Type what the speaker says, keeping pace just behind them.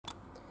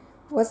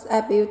What's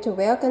up, YouTube?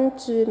 Welcome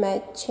to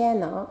my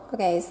channel.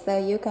 Okay, so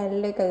you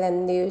can look at the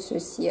news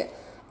here.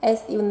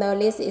 As you know,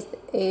 this is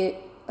a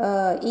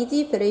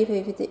Yeezy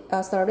 350.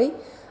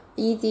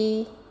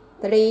 Yeezy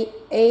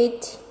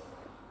 38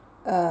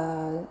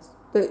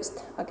 boost.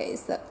 Okay,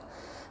 so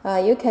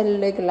you can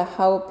look the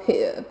whole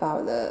pair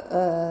about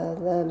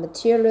the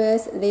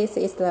materials. This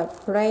is the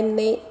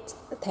planet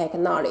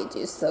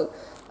technology. So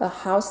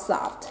how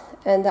soft.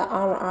 And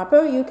on the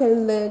upper, you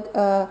can look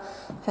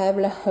have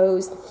the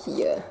holes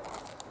here,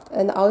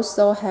 and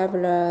also have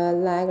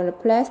the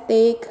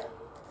plastic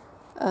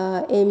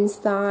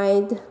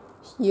inside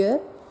here,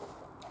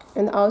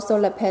 and also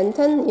the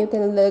pattern. You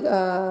can look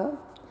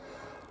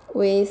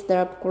with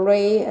the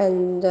gray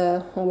and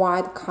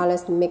white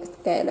colors mixed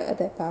together.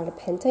 About the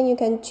pattern, you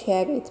can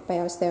check it by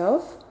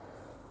yourself.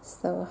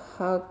 So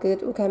how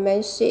good we can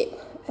make shape,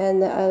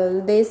 and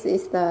this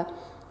is the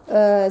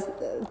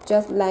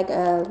just like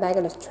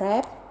the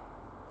strap,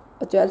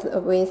 just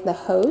with the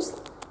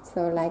hose,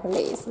 so like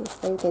this.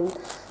 So you can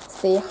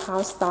see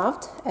how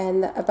soft.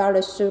 And about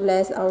the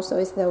shoelace, also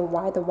is the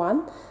white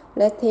one.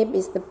 The tip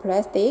is the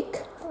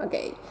plastic.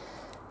 Okay,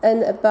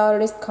 and about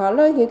this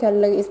color, you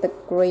can look is the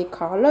gray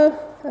color.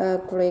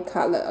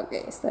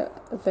 Okay, so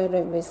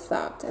very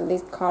soft. And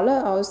this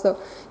color also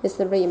is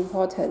very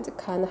important,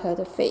 can't hurt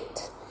the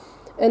feet.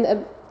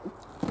 And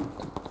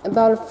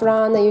about the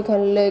front, you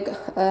can look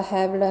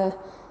have the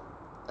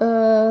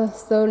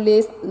so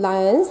these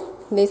lines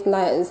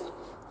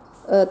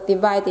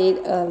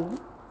divided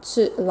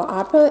to the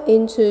upper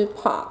into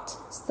part,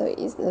 so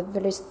it's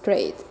very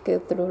straight, go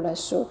through the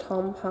shoe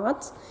toe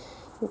part.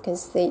 You can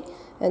see.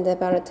 And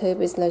about the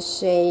top is the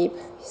shape,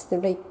 it's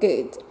very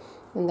good.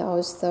 And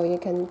also you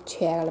can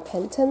check the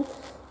pattern,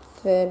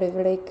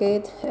 very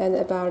good. And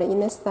about the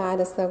inner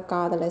side, so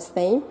got the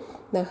same.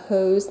 The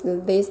holes,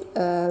 these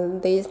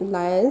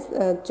lines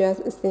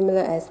just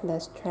similar as the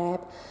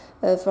strap.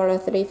 For the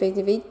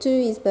 350 V2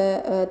 is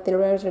the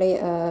directly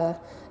a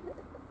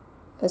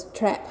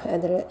strap,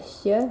 and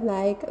here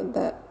like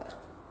the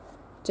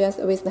just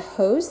with the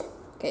hose.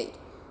 Okay,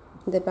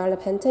 the about the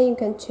pattern you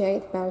can check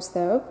it by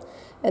yourself.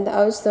 And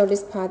also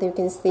this part you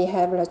can see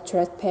have the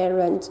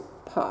transparent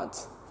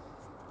part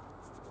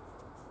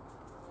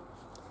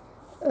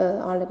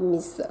on the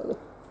midsole,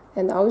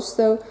 and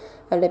also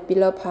the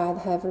below part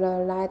have the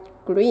light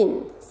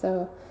green,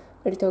 so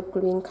little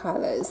green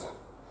colors,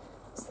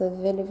 so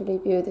very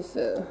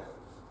beautiful.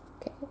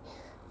 Okay,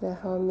 the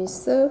whole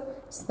midsole,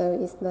 so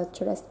it's the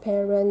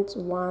transparent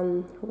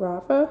one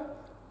rubber.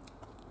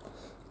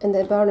 And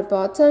about the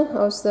bottom,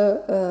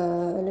 also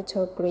a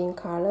little green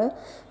color,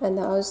 and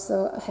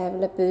also have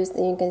the boost.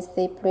 You can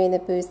see print the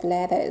boost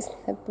letters,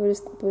 the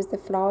boost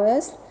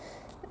flowers,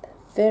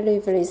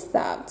 very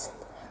soft.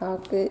 How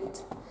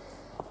good.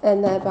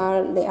 And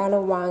about the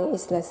other one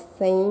is the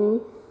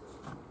same,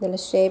 the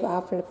shape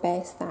of the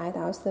back side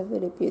also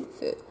very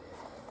beautiful.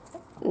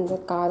 And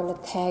got the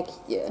tag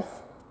here,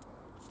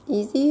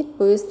 Yeezy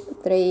Boost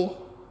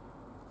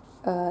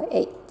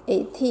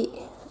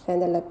 380,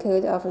 and the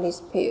code of this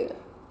pair.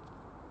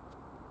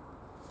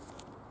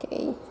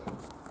 Okay,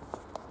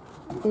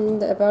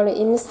 and about the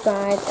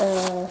inside,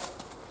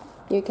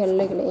 you can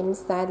look at the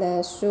inside.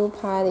 The shoe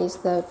part is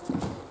the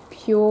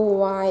pure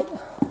white.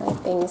 I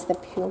think it's the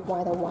pure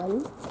white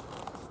one.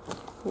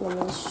 Let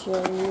me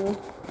show you.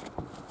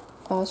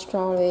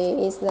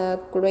 Strawberry is the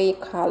gray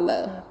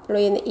color,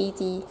 plain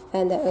Yeezy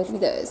and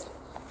Adidas.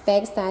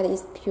 Back side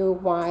is pure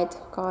white,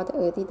 got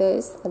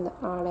Adidas and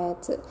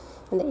Outlet.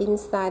 And the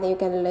inside you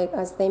can look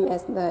the same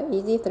as the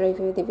Yeezy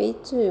 350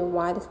 V2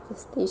 white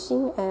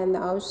stitching, and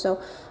also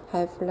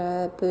have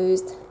the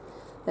boost.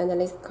 And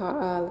this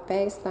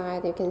back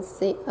side you can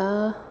see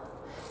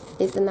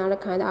it's another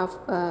kind of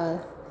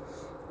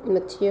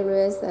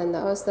materials, and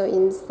also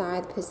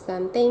inside put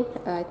something.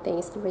 I think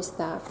it's very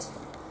soft.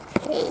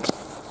 Okay.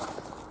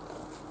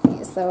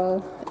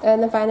 So,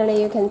 and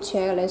finally you can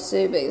check the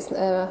shoes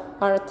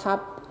on the top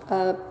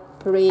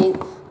print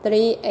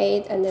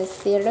 38 and the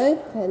 0,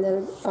 and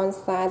then on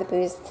side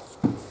boost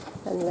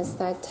and the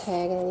side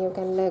tag. And you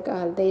can look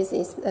this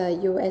is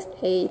US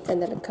 8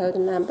 and the code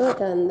number,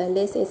 and then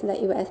this is the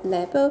US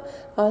label.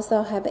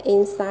 Also have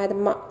inside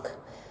mark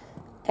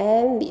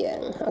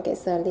ambient. Okay,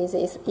 so this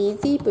is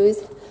Yeezy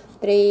Boost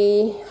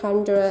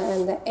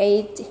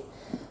 308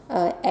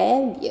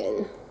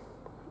 ambient.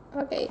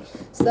 Okay,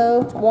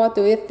 so what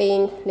do you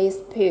think this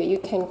pair? You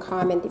can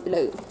comment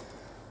below.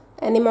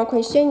 Any more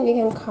questions, you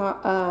can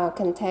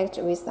contact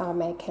with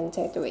my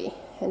contact way.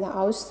 And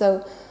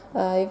also,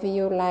 if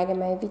you like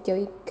my video,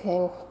 you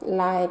can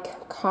like,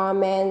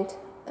 comment,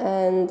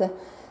 and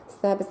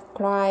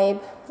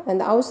subscribe.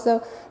 And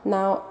also,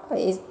 now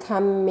is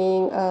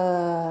coming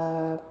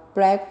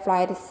Black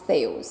Friday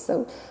sale,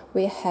 so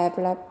we have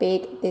a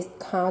big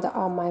discount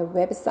on my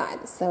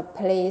website. So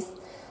please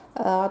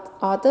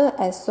order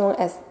as soon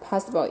as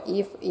possible.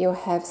 If you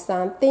have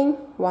something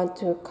want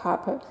to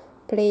copy,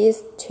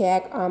 please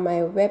check on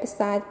my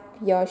website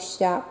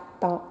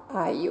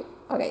yourshop.ru.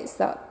 Okay,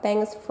 so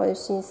thanks for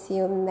watching. See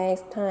you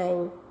next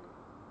time.